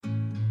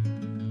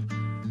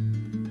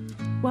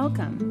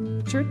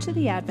Welcome. Church of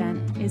the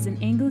Advent is an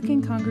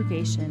Anglican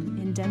congregation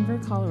in Denver,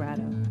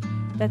 Colorado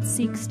that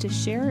seeks to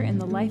share in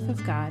the life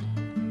of God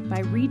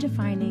by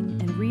redefining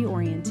and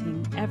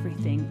reorienting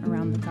everything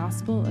around the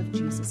gospel of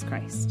Jesus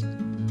Christ.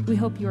 We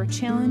hope you are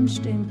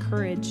challenged,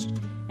 encouraged,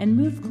 and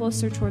moved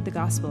closer toward the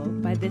gospel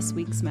by this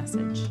week's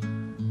message.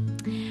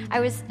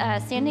 I was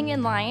standing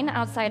in line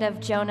outside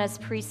of Jonah's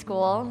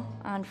preschool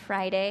on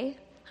Friday.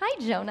 Hi,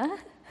 Jonah.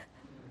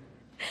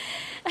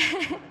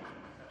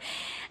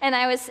 And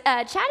I was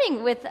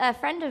chatting with a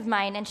friend of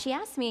mine, and she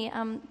asked me,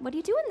 what are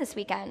you doing this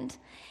weekend?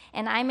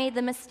 And I made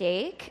the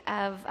mistake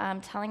of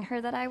telling her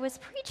that I was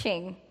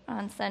preaching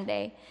on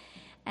Sunday.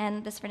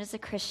 And this friend is a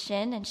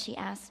Christian, and she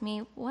asked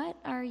me, what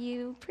are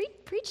you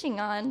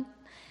preaching on?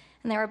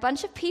 And there were a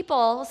bunch of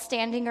people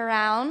standing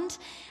around,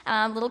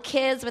 little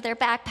kids with their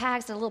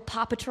backpacks, their little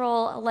Paw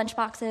Patrol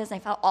lunchboxes. And I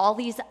felt all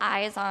these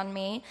eyes on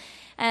me.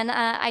 And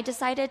I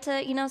decided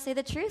to, say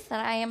the truth,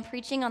 that I am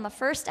preaching on the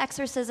first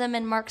exorcism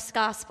in Mark's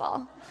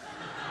gospel.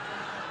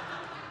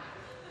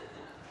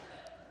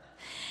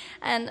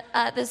 And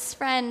this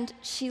friend,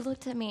 she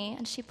looked at me,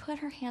 and she put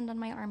her hand on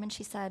my arm, and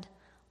she said,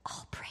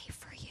 I'll pray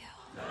for you.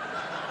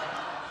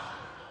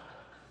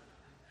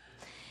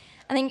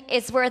 I think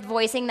it's worth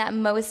voicing that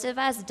most of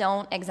us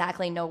don't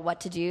exactly know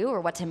what to do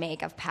or what to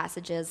make of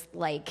passages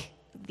like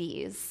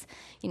these.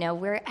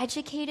 We're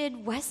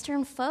educated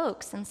Western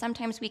folks, and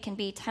sometimes we can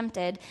be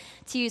tempted,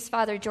 to use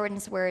Father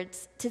Jordan's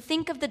words, to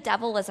think of the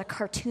devil as a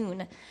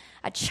cartoon,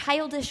 a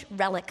childish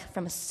relic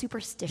from a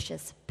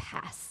superstitious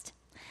past.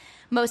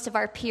 Most of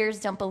our peers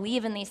don't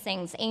believe in these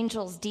things: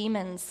 angels,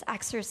 demons,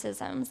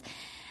 exorcisms.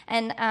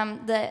 And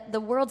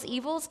the world's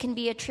evils can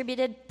be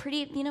attributed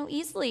pretty,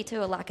 easily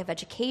to a lack of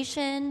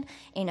education,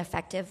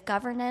 ineffective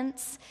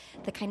governance,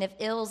 the kind of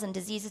ills and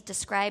diseases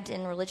described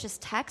in religious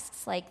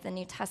texts like the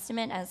New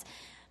Testament as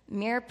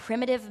mere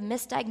primitive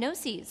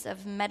misdiagnoses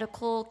of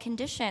medical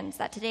conditions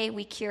that today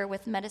we cure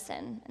with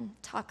medicine and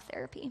talk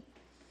therapy.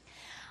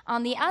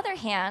 On the other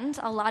hand,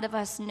 a lot of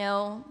us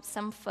know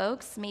some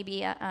folks,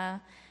 maybe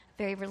a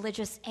very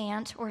religious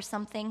aunt or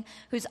something,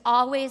 who's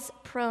always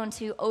prone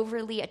to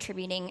overly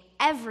attributing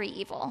every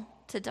evil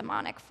to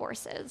demonic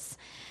forces.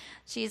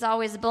 She's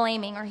always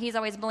blaming, or he's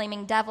always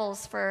blaming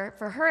devils for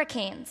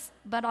hurricanes,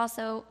 but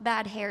also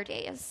bad hair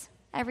days,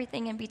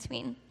 everything in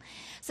between.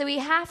 So we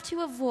have to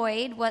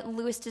avoid what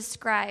Lewis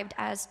described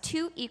as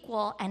two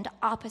equal and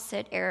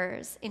opposite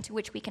errors into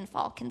which we can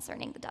fall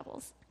concerning the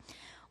devils.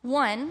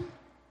 One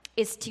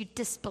is to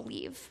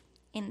disbelieve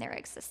in their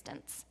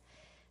existence.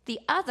 The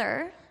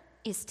other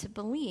is to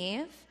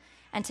believe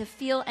and to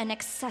feel an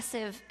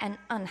excessive and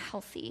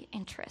unhealthy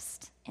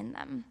interest in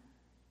them.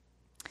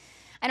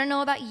 I don't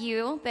know about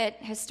you, but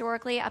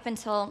historically, up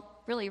until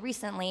really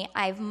recently,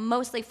 I've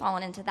mostly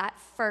fallen into that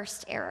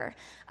first error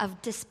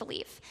of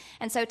disbelief.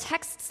 And so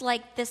texts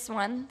like this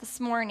one, this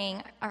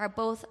morning, are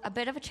both a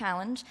bit of a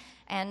challenge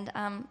and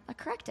a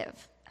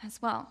corrective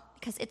as well,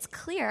 because it's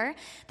clear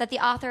that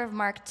the author of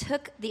Mark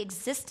took the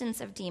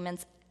existence of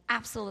demons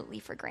absolutely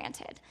for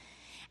granted.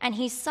 And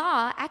he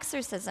saw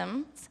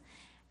exorcisms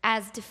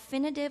as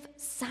definitive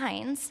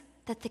signs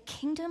that the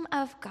kingdom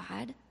of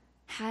God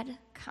had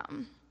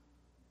come.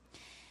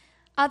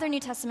 Other New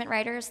Testament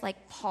writers,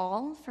 like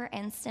Paul, for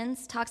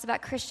instance, talks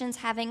about Christians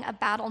having a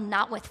battle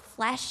not with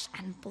flesh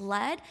and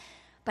blood,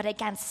 but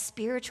against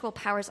spiritual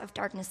powers of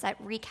darkness that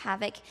wreak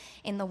havoc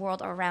in the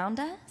world around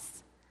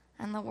us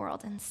and the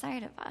world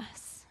inside of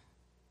us.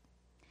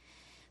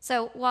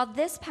 So while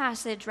this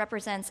passage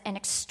represents an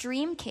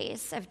extreme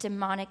case of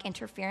demonic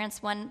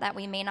interference, one that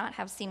we may not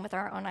have seen with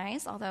our own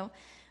eyes, although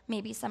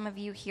maybe some of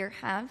you here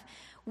have,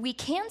 we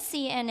can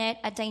see in it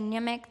a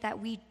dynamic that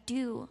we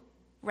do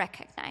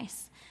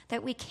recognize,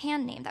 that we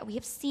can name, that we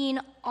have seen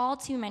all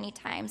too many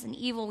times, an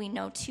evil we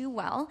know too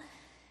well.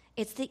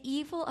 It's the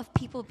evil of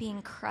people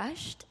being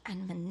crushed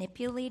and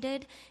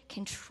manipulated,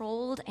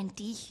 controlled, and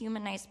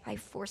dehumanized by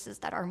forces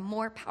that are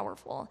more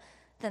powerful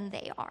than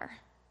they are.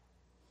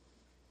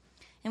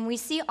 And we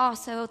see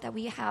also that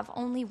we have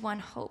only one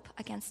hope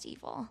against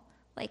evil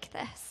like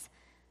this.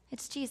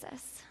 It's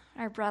Jesus,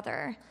 our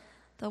brother,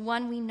 the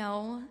one we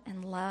know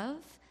and love,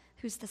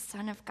 who's the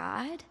Son of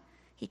God.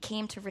 He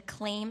came to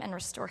reclaim and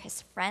restore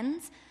his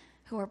friends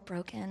who are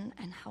broken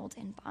and held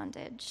in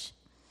bondage.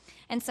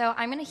 And so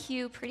I'm going to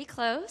hew pretty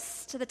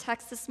close to the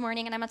text this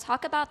morning, and I'm going to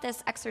talk about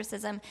this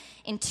exorcism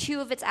in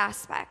two of its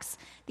aspects: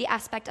 the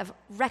aspect of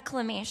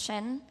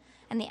reclamation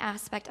and the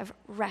aspect of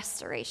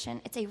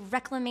restoration. It's a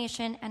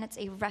reclamation and it's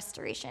a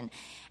restoration.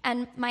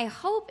 And my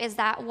hope is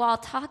that while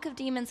talk of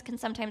demons can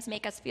sometimes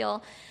make us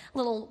feel a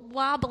little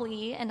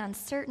wobbly and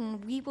uncertain,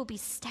 we will be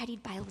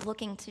steadied by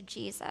looking to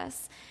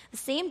Jesus. The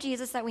same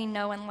Jesus that we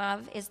know and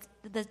love is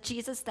the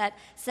Jesus that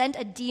sent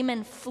a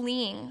demon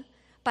fleeing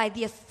by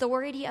the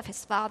authority of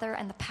his Father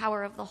and the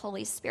power of the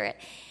Holy Spirit.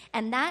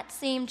 And that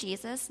same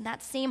Jesus and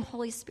that same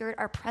Holy Spirit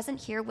are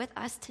present here with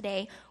us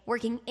today,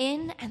 working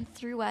in and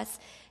through us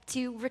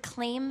to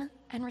reclaim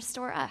and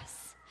restore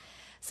us.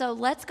 So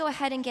let's go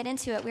ahead and get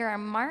into it. We are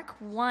in Mark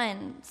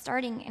 1,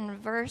 starting in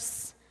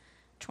verse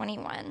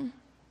 21.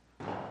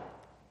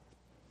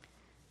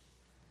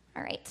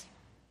 All right,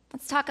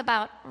 let's talk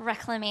about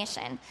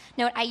reclamation.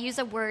 Note, I use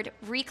a word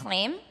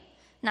reclaim,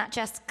 not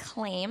just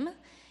claim.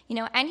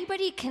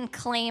 Anybody can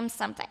claim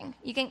something.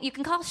 You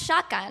can call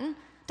shotgun,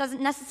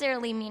 doesn't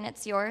necessarily mean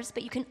it's yours,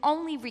 but you can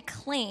only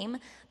reclaim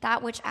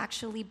that which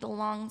actually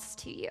belongs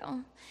to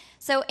you.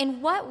 So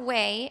in what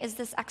way is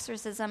this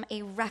exorcism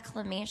a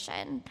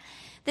reclamation?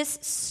 This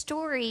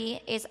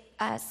story is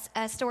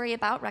a story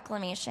about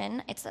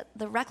reclamation. It's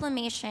the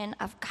reclamation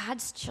of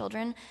God's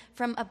children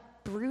from a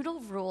brutal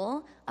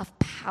rule of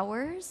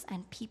powers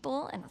and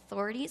people and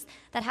authorities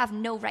that have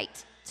no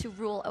right to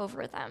rule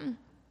over them.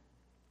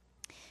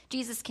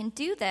 Jesus can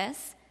do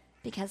this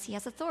because he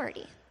has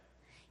authority.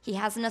 He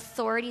has an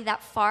authority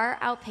that far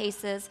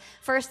outpaces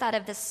first that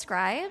of the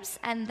scribes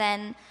and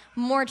then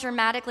more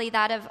dramatically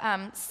that of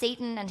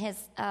Satan and his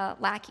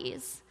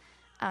lackeys.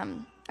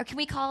 Or can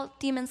we call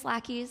demons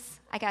lackeys?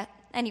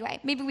 Anyway,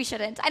 maybe we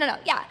shouldn't. I don't know.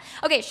 Yeah.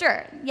 Okay,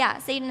 sure. Yeah,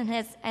 Satan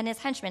and his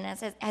henchmen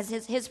as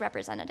his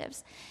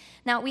representatives.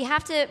 Now, we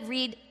have to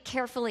read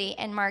carefully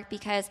in Mark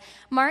because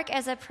Mark,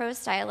 as a prose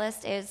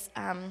stylist, is...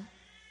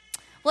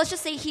 let's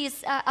just say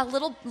he's a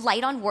little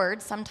light on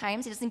words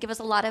sometimes. He doesn't give us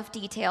a lot of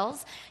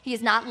details.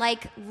 He's not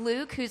like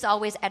Luke, who's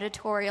always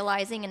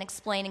editorializing and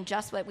explaining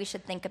just what we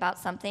should think about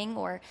something,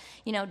 or,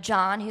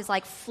 John, who's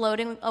like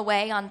floating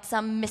away on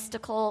some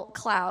mystical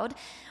cloud.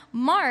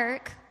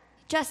 Mark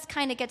just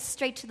kind of gets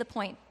straight to the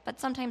point, but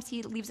sometimes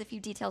he leaves a few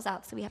details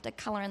out, so we have to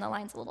color in the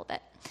lines a little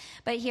bit.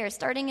 But here,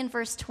 starting in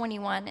verse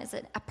 21 is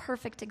a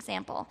perfect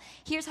example.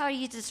 Here's how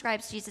he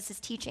describes Jesus'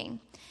 teaching.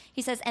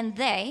 He says, and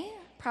they...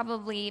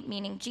 probably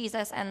meaning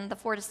Jesus and the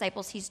 4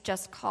 disciples he's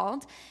just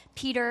called,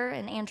 Peter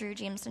and Andrew,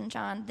 James and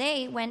John,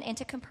 they went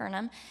into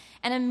Capernaum,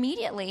 and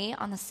immediately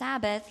on the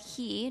Sabbath,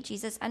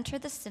 Jesus,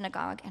 entered the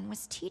synagogue and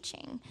was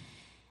teaching.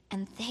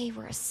 And they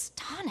were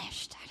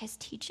astonished at his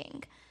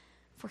teaching,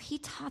 for he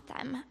taught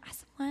them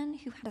as one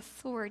who had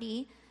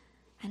authority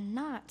and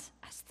not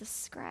as the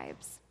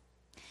scribes.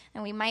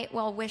 And we might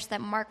well wish that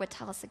Mark would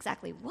tell us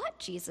exactly what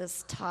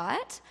Jesus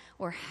taught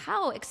or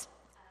how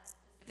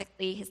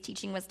his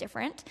teaching was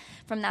different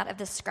from that of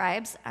the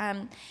scribes.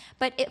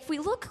 But if we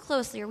look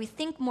closely or we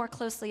think more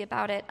closely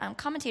about it,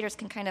 commentators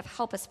can kind of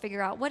help us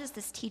figure out what is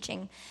this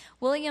teaching.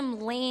 William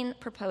Lane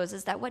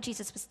proposes that what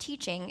Jesus was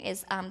teaching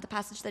is the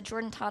passage that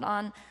Jordan taught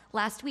on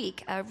last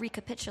week, a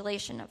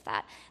recapitulation of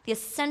that, the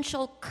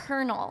essential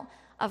kernel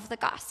of the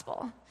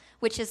gospel,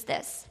 which is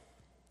this: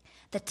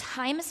 the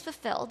time is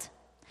fulfilled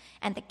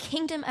and the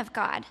kingdom of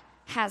God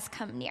has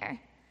come near.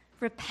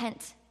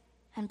 Repent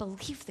and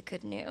believe the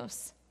good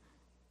news.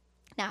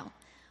 Now,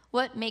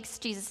 what makes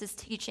Jesus'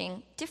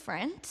 teaching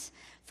different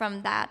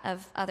from that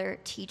of other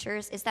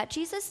teachers is that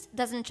Jesus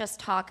doesn't just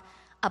talk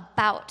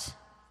about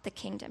the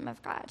kingdom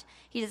of God.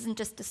 He doesn't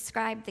just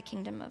describe the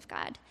kingdom of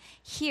God.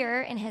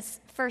 Here, in his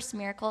first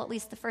miracle, at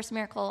least the first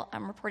miracle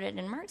reported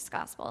in Mark's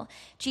gospel,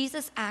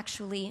 Jesus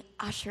actually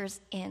ushers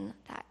in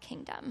that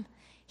kingdom.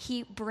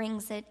 He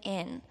brings it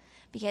in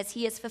because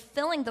he is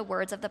fulfilling the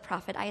words of the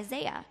prophet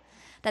Isaiah,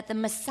 that the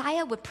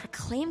Messiah would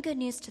proclaim good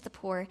news to the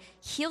poor,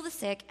 heal the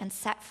sick, and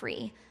set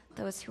free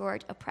those who are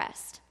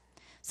oppressed.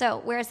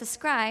 So, whereas the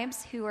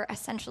scribes, who were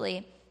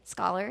essentially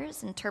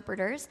scholars,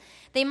 interpreters,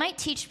 they might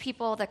teach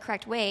people the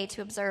correct way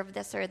to observe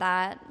this or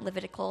that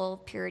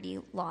Levitical purity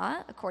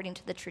law according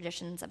to the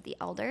traditions of the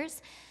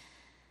elders.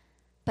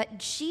 But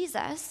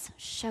Jesus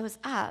shows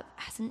up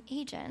as an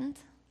agent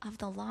of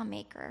the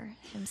lawmaker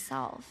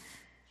himself.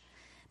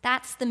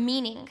 That's the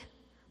meaning.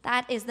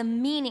 That is the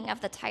meaning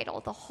of the title,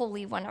 the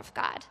Holy One of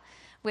God,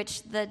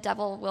 which the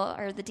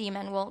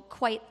demon will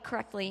quite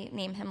correctly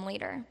name him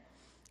later.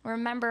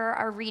 Remember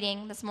our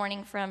reading this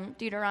morning from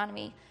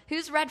Deuteronomy.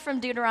 Who's read from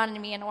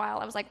Deuteronomy in a while?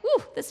 I was like,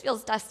 whew, this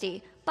feels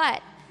dusty.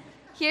 But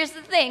here's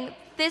the thing.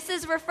 This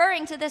is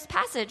referring to this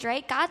passage,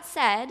 right? God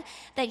said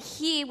that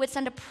he would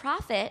send a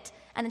prophet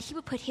and that he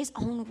would put his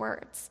own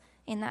words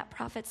in that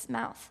prophet's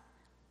mouth.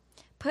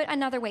 Put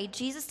another way,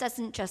 Jesus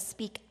doesn't just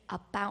speak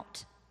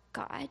about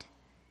God.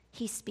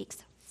 He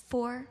speaks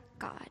for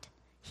God.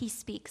 He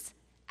speaks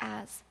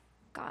as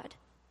God.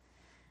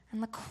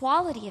 And the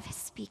quality of his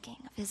speaking,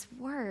 of his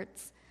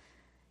words,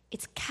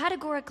 it's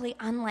categorically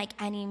unlike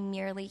any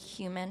merely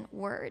human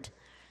word.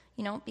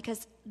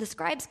 Because the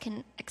scribes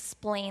can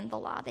explain the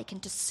law. They can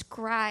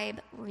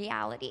describe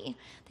reality.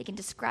 They can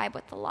describe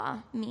what the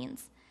law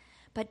means.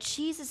 But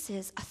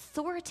Jesus'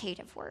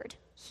 authoritative word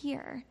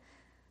here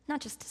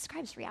not just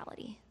describes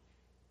reality.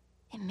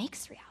 It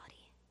makes reality.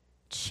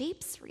 It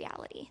shapes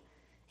reality.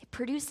 It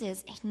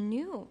produces a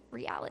new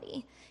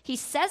reality. He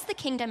says the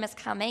kingdom is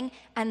coming,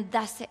 and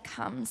thus it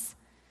comes.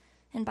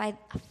 And by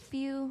a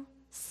few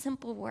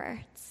simple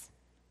words,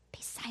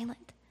 be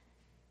silent,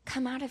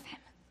 come out of him.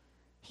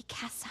 He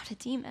casts out a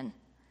demon.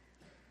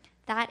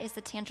 That is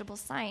the tangible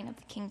sign of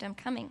the kingdom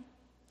coming.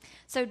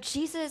 So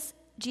Jesus'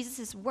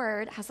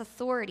 word has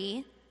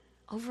authority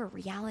over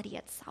reality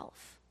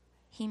itself.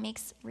 He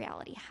makes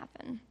reality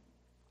happen.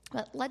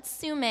 But let's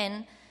zoom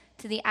in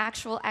to the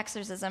actual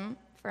exorcism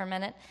for a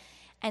minute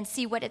and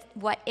see what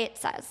it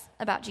says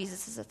about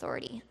Jesus'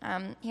 authority.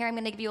 Here I'm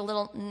going to give you a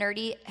little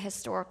nerdy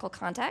historical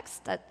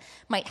context that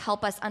might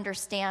help us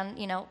understand.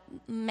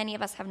 Many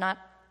of us have not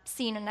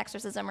seen an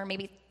exorcism or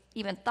maybe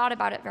even thought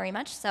about it very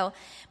much, so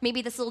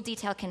maybe this little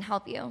detail can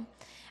help you.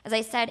 As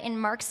I said, in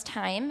Mark's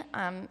time,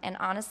 and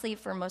honestly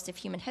for most of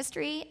human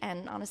history,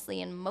 and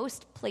honestly in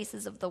most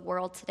places of the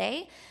world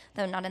today,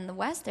 though not in the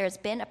West, there's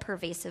been a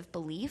pervasive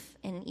belief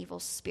in evil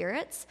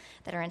spirits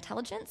that are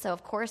intelligent. So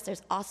of course,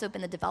 there's also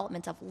been the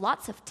development of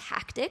lots of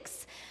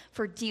tactics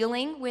for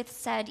dealing with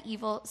said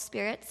evil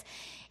spirits.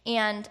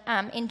 And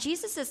in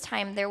Jesus'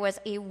 time, there was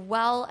a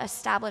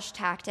well-established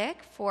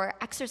tactic for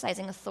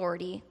exercising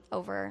authority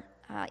over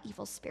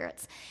evil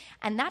spirits.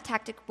 And that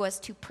tactic was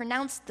to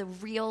pronounce the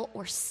real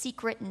or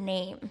secret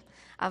name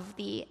of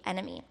the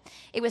enemy.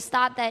 It was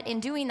thought that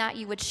in doing that,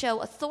 you would show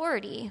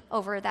authority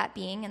over that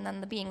being, and then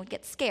the being would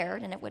get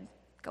scared and it would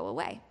go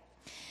away.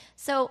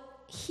 So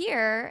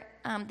here,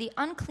 the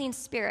unclean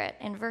spirit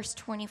in verse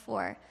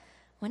 24,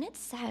 when it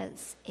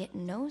says it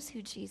knows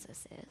who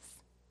Jesus is,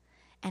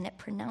 and it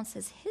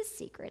pronounces his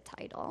secret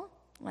title,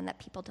 one that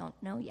people don't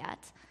know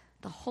yet,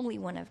 the Holy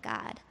One of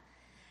God,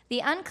 the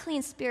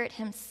unclean spirit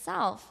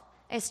himself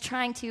is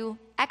trying to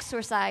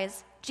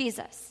exorcise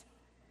Jesus.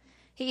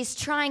 He's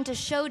trying to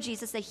show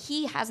Jesus that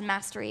he has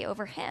mastery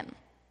over him,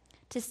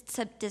 to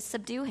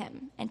subdue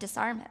him and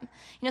disarm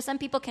him. Some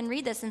people can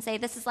read this and say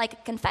this is like a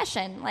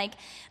confession, like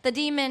the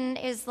demon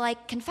is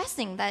like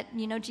confessing that,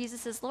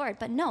 Jesus is Lord.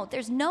 But no,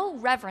 there's no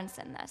reverence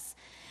in this.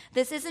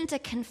 This isn't a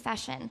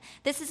confession.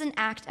 This is an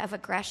act of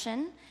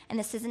aggression, and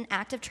this is an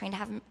act of trying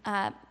to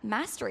have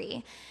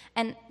mastery.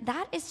 And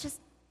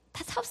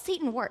that's how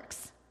Satan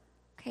works,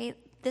 okay?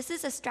 This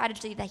is a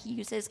strategy that he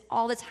uses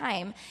all the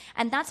time,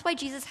 and that's why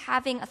Jesus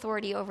having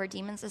authority over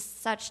demons is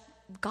such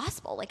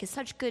gospel, is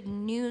such good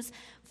news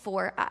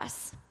for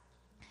us.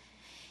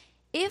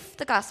 If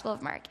the Gospel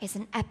of Mark is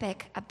an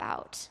epic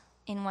about,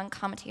 in one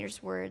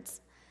commentator's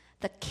words,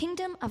 the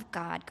kingdom of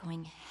God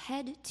going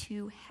head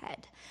to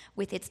head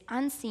with its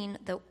unseen,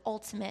 though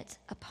ultimate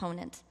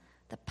opponent,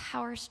 the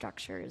power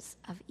structures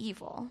of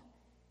evil,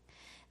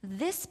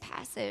 this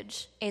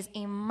passage is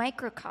a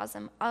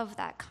microcosm of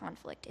that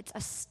conflict. It's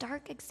a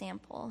stark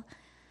example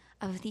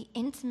of the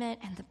intimate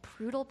and the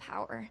brutal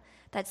power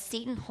that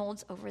Satan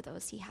holds over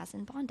those he has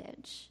in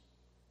bondage.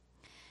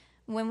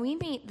 When we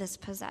meet this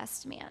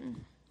possessed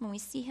man, when we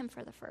see him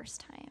for the first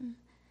time,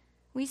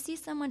 we see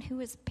someone who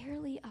is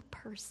barely a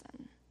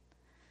person,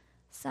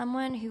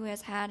 someone who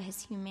has had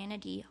his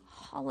humanity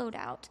hollowed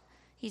out.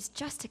 He's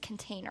just a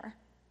container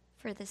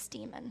for this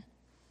demon.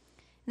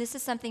 This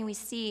is something we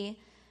see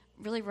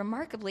really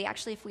remarkably,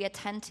 actually, if we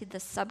attend to the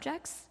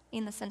subjects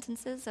in the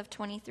sentences of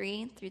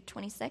 23 through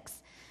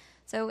 26.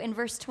 So in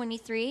verse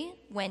 23,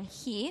 when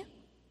he,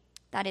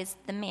 that is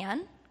the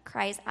man,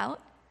 cries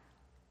out,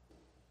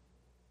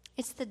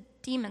 it's the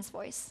demon's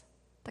voice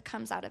that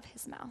comes out of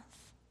his mouth.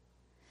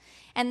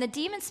 And the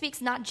demon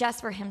speaks not just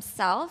for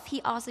himself,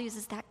 he also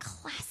uses that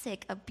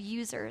classic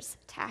abuser's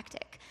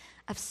tactic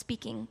of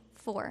speaking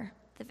for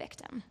the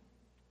victim.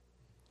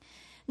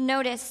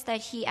 Notice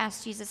that he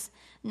asked Jesus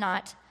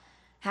not,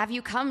 "Have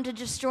you come to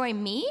destroy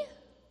me?"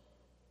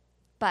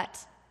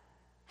 but,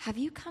 "Have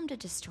you come to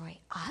destroy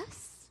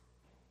us?"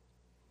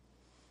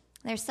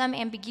 There's some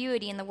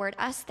ambiguity in the word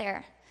us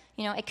there.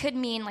 It could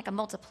mean like a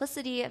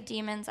multiplicity of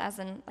demons, as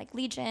in like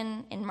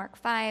Legion in Mark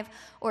 5,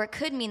 or it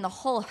could mean the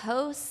whole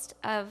host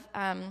of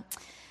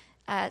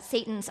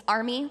Satan's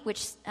army,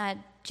 which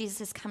Jesus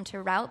has come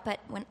to rout.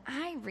 But when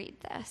I read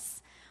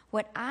this,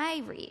 what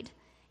I read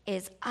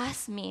is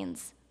us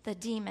means the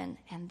demon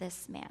and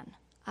this man.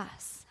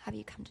 Us. Have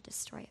you come to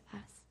destroy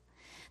us?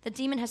 The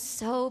demon has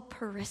so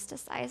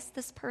paristicized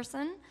this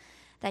person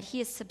that he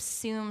has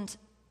subsumed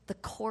the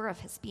core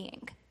of his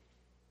being.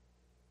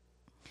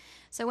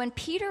 So when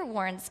Peter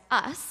warns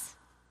us,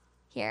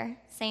 here,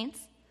 saints,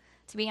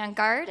 to be on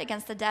guard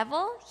against the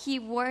devil, he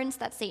warns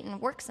that Satan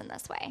works in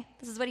this way.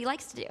 This is what he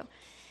likes to do.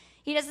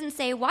 He doesn't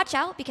say, watch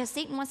out, because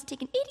Satan wants to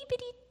take an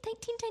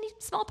itty-bitty, tiny,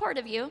 small part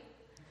of you.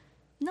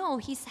 No,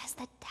 he says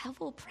the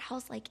devil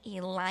prowls like a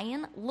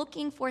lion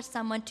looking for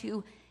someone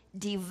to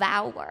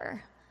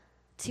devour,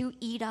 to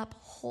eat up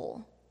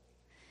whole.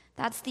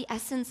 That's the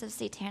essence of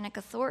satanic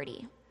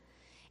authority.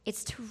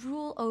 It's to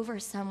rule over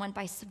someone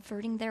by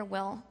subverting their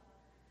will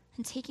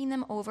and taking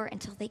them over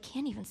until they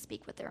can't even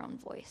speak with their own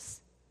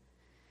voice.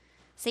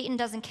 Satan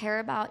doesn't care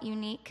about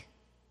unique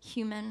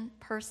human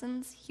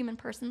persons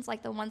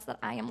like the ones that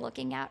I am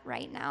looking at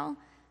right now,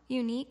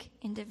 unique,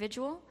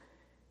 individual.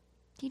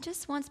 He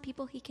just wants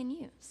people he can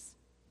use.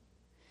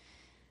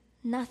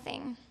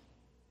 Nothing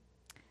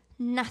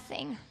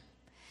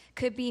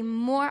could be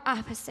more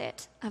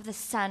opposite of the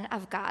Son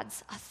of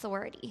God's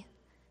authority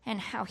and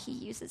how he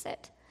uses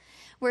it.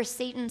 Where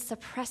Satan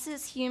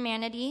suppresses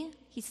humanity,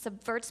 he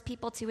subverts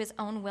people to his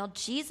own will.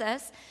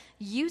 Jesus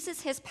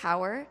uses his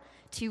power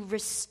to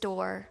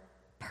restore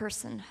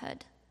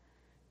personhood,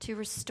 to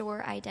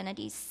restore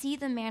identity. See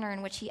the manner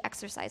in which he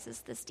exercises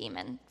this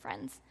demon,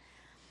 friends.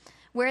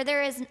 Where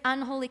there is an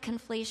unholy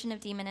conflation of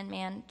demon and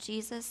man,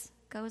 Jesus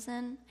goes in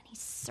and he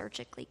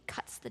surgically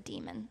cuts the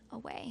demon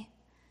away.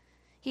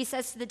 He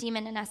says to the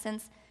demon, in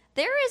essence,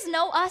 there is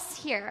no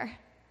us here.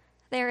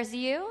 There is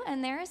you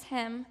and there is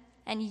him,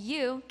 and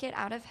you get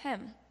out of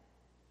him.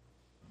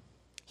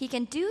 He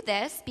can do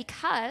this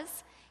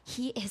because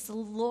he is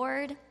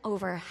Lord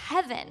over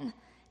heaven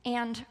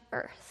and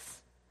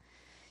earth.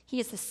 He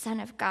is the Son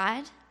of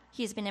God.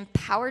 He has been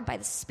empowered by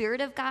the Spirit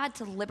of God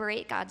to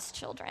liberate God's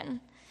children.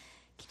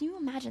 Can you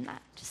imagine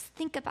that? Just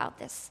think about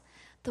this.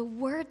 The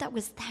Word that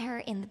was there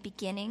in the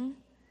beginning,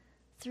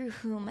 through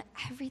whom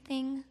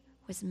everything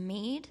was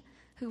made,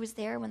 who was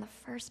there when the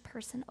first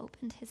person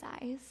opened his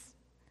eyes,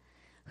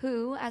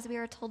 who, as we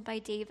are told by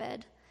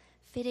David,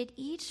 fitted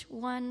each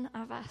one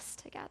of us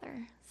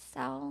together,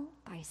 cell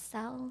by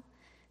cell,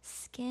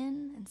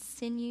 skin and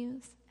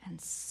sinews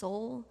and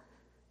soul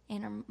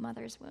in our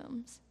mother's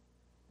wombs.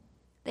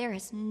 There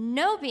is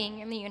no being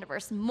in the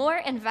universe more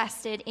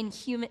invested in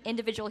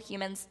individual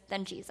humans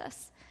than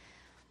Jesus,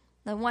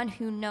 the one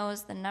who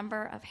knows the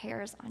number of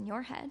hairs on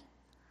your head,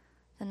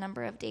 the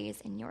number of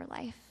days in your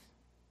life.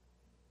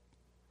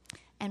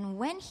 And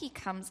when he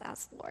comes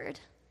as Lord,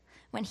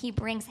 when he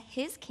brings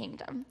his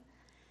kingdom,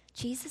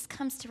 Jesus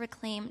comes to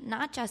reclaim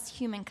not just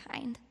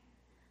humankind,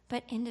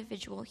 but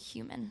individual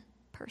human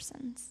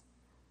persons.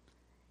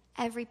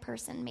 Every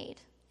person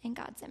made in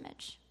God's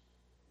image.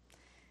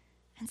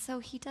 And so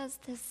he does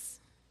this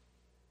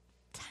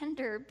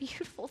tender,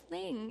 beautiful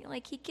thing.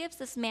 Like, he gives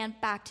this man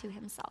back to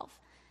himself,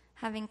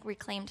 having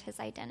reclaimed his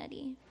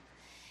identity.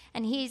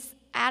 And he's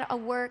at a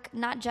work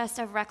not just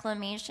of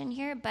reclamation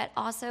here, but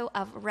also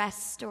of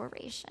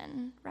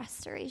restoration.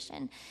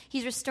 Restoration.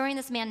 He's restoring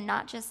this man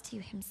not just to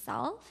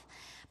himself,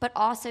 but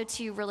also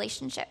to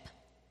relationship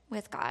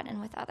with God and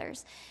with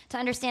others. To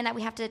understand that,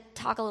 we have to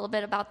talk a little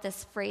bit about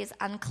this phrase,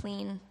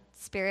 unclean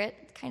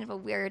spirit, kind of a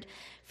weird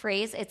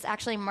phrase. It's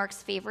actually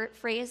Mark's favorite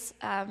phrase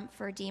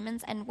for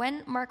demons. And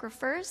when Mark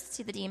refers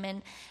to the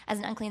demon as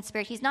an unclean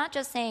spirit, he's not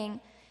just saying,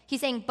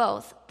 he's saying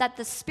both, that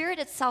the spirit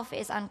itself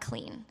is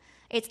unclean.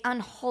 It's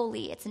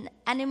unholy. It's an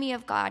enemy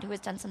of God who has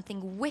done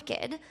something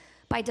wicked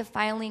by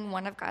defiling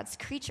one of God's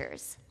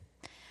creatures.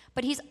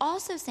 But he's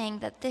also saying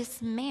that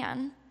this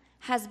man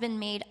has been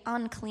made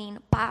unclean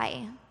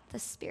by the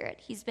Spirit.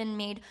 He's been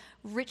made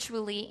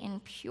ritually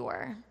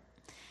impure.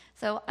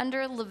 So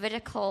under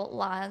Levitical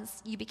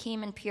laws, you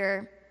became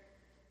impure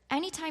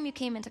anytime you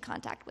came into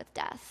contact with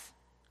death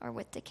or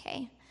with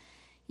decay.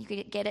 You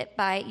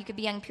could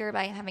be impure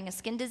by having a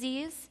skin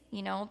disease,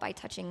 by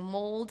touching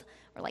mold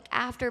or like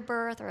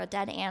afterbirth or a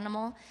dead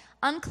animal.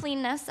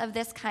 Uncleanness of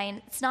this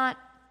kind, it's not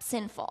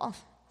sinful,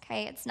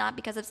 okay? It's not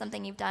because of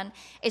something you've done.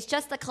 It's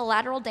just the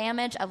collateral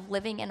damage of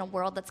living in a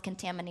world that's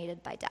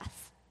contaminated by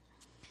death.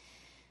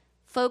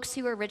 Folks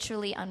who are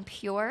ritually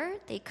impure,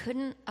 they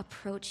couldn't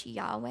approach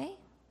Yahweh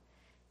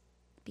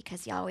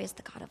because Yahweh is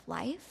the God of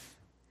life,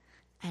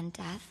 and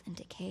death and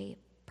decay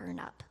burn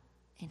up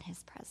in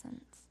his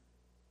presence.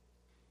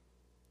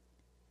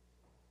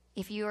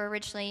 If you were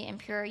ritually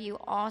impure, you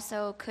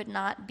also could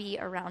not be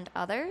around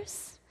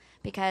others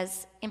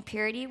because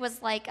impurity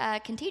was like a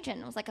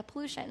contagion. It was like a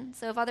pollution.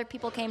 So if other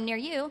people came near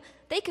you,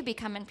 they could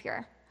become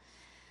impure.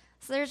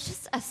 So there's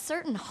just a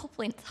certain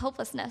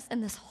hopelessness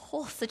in this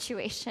whole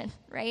situation,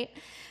 right?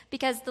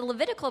 Because the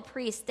Levitical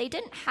priests, they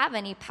didn't have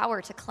any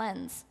power to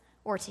cleanse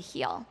or to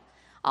heal.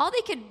 All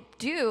they could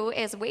do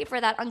is wait for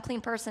that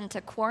unclean person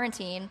to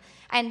quarantine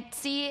and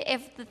see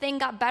if the thing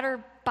got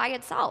better by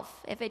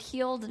itself, if it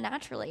healed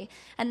naturally.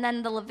 And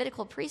then the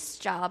Levitical priest's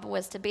job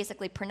was to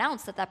basically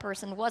pronounce that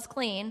person was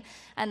clean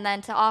and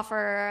then to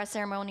offer a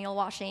ceremonial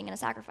washing and a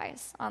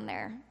sacrifice on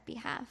their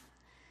behalf.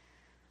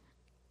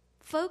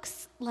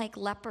 Folks like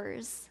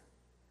lepers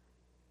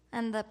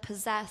and the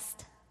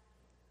possessed,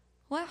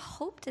 what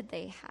hope did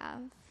they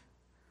have?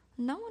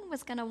 No one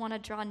was going to want to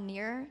draw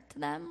near to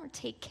them or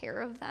take care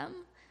of them.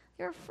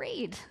 They're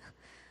afraid.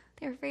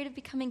 They're afraid of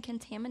becoming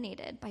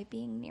contaminated by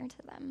being near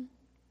to them.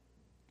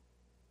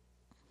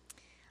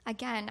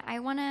 Again, I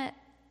want to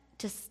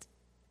just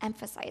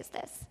emphasize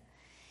this.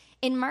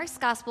 In Mark's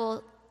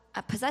gospel,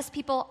 possessed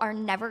people are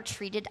never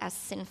treated as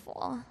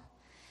sinful.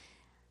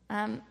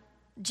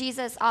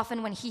 Jesus,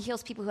 often when he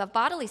heals people who have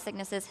bodily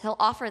sicknesses, he'll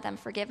offer them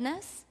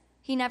forgiveness.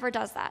 He never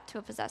does that to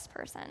a possessed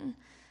person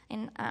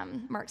in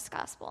Mark's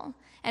gospel.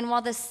 And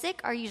while the sick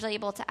are usually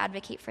able to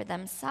advocate for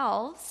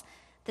themselves,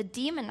 the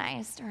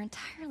demonized are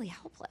entirely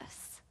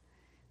helpless.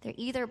 They're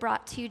either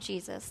brought to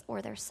Jesus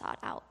or they're sought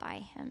out by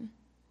him.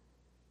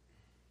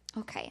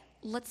 Okay,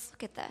 let's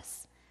look at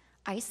this.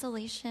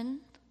 Isolation,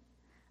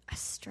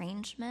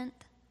 estrangement,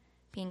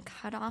 being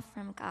cut off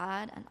from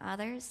God and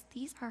others,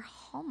 these are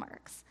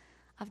hallmarks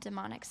of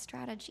demonic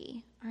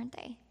strategy, aren't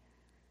they?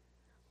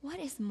 What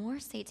is more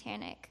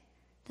satanic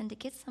than to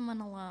get someone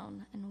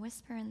alone and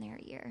whisper in their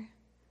ear,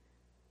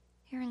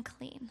 "You're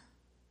unclean.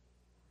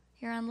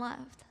 You're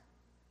unloved.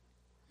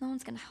 No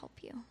one's going to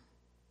help you."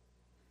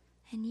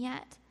 And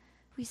yet,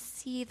 we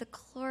see the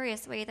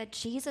glorious way that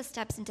Jesus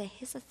steps into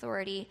his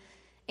authority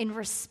in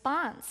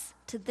response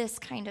to this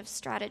kind of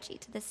strategy,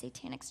 to this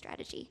satanic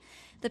strategy.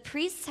 The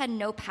priests had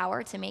no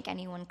power to make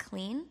anyone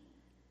clean.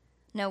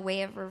 no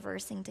way of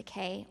reversing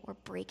decay or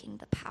breaking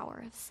the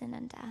power of sin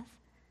and death,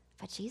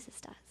 but Jesus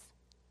does.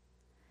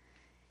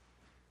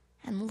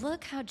 And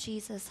look how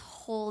Jesus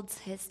holds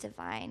his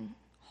divine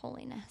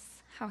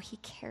holiness, how he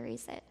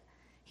carries it.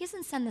 He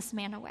doesn't send this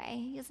man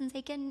away. He doesn't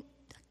say,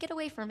 get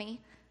away from me,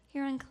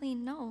 you're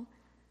unclean. No,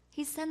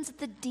 he sends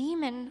the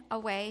demon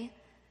away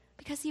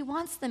because he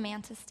wants the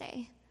man to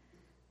stay.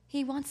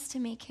 He wants to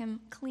make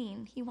him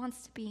clean. He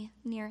wants to be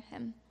near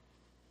him.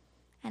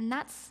 And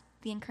that's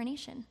the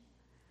incarnation.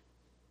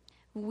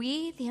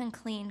 We, the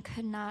unclean,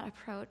 could not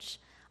approach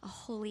a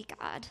holy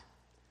God.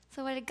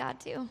 So what did God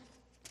do?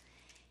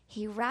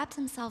 He wrapped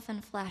himself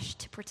in flesh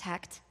to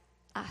protect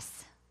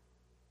us.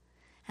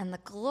 And the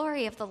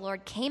glory of the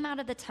Lord came out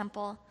of the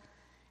temple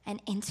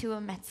and into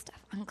a midst of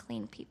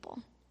unclean people.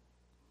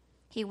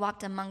 He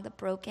walked among the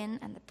broken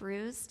and the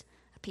bruised,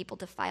 a people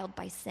defiled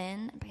by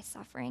sin and by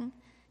suffering,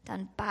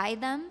 done by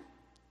them,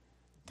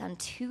 done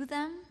to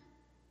them,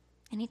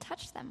 and he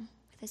touched them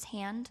with his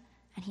hand,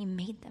 and he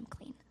made them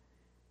clean.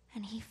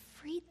 And he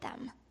freed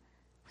them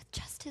with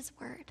just his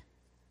word.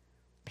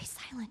 Be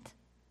silent.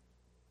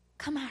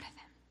 Come out of him.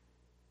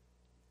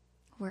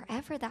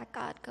 Wherever that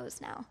God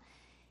goes now,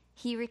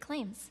 he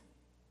reclaims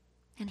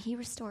and he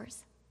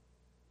restores.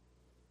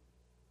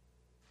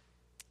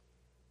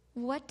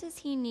 What does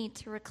he need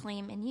to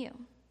reclaim in you?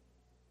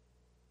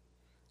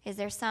 Is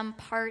there some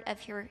part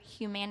of your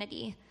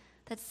humanity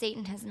that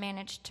Satan has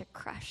managed to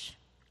crush?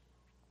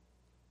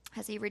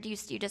 Has he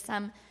reduced you to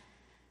some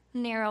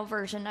narrow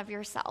version of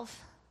yourself,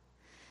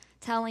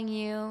 telling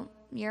you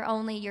you're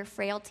only your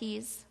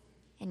frailties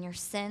and your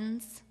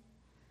sins,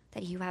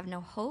 that you have no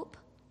hope,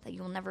 that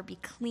you'll never be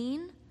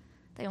clean,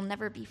 that you'll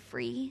never be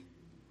free?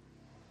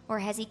 Or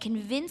has he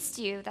convinced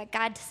you that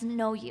God doesn't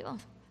know you,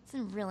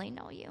 doesn't really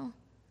know you,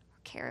 or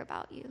care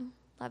about you,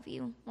 love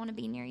you, want to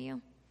be near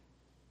you?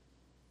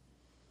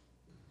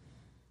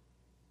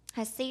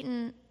 Has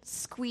Satan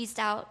squeezed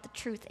out the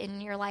truth in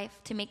your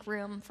life to make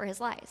room for his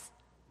lies?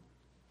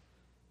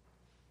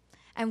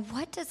 And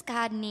what does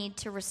God need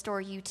to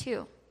restore you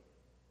to?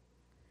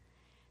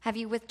 Have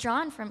you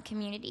withdrawn from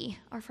community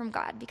or from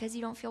God because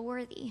you don't feel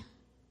worthy?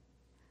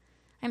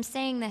 I'm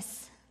saying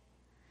this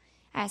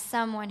as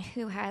someone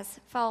who has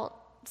felt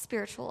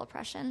spiritual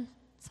oppression,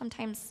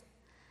 sometimes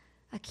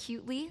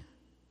acutely.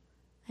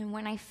 And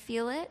when I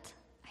feel it,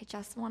 I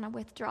just want to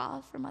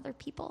withdraw from other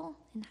people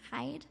and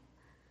hide.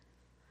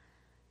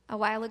 A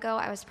while ago,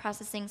 I was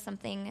processing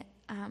something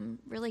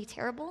really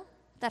terrible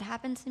that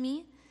happened to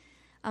me,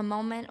 a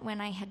moment when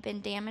I had been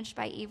damaged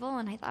by evil,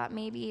 and I thought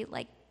maybe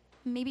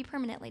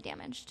permanently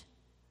damaged.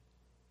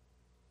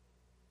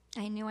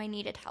 I knew I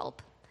needed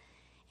help,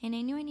 and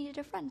I knew I needed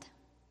a friend.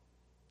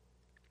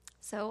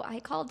 So I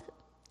called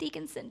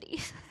Deacon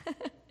Cindy,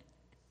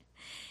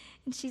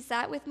 and she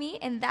sat with me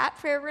in that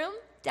prayer room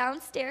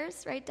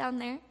downstairs, right down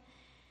there.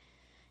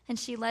 And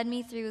she led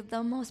me through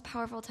the most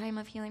powerful time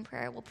of healing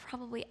prayer I will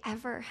probably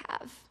ever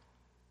have.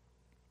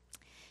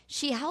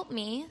 She helped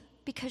me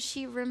because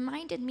she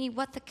reminded me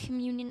what the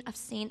communion of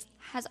saints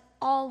has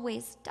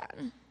always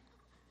done.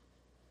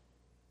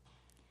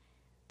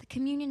 The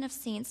communion of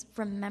saints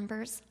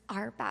remembers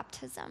our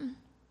baptism.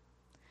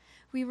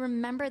 We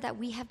remember that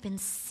we have been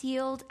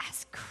sealed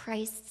as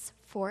Christ's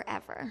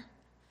forever.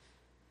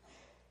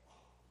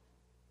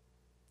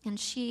 And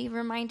she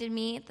reminded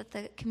me that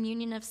the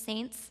communion of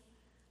saints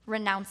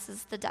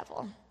renounces the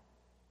devil.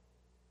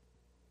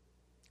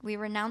 We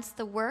renounce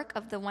the work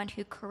of the one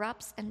who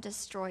corrupts and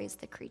destroys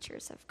the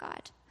creatures of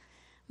God.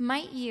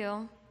 Might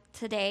you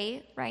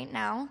today, right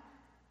now,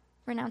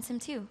 renounce him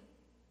too?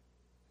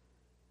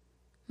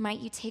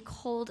 Might you take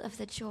hold of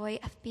the joy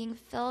of being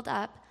filled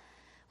up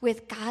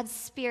with God's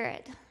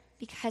Spirit?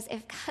 Because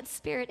if God's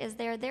Spirit is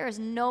there, there is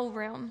no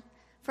room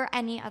for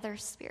any other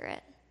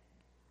spirit.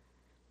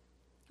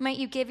 Might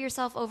you give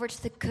yourself over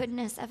to the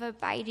goodness of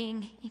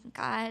abiding in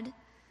God,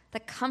 the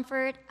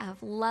comfort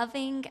of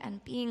loving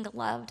and being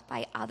loved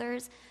by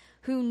others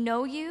who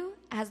know you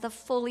as the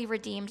fully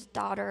redeemed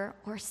daughter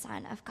or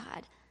son of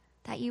God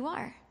that you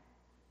are.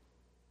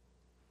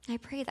 I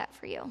pray that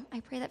for you. I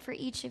pray that for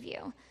each of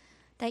you,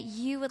 that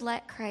you would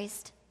let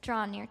Christ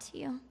draw near to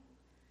you,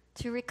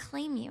 to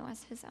reclaim you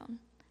as his own,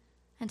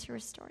 and to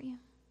restore you.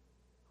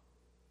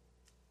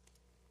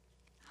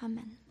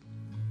 Amen.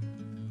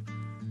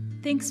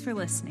 Thanks for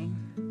listening.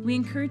 We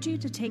encourage you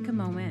to take a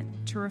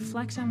moment to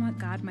reflect on what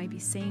God might be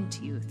saying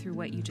to you through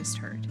what you just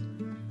heard.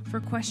 For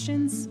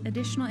questions,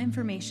 additional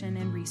information,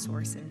 and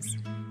resources,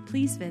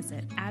 please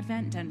visit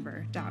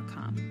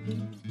adventdenver.com.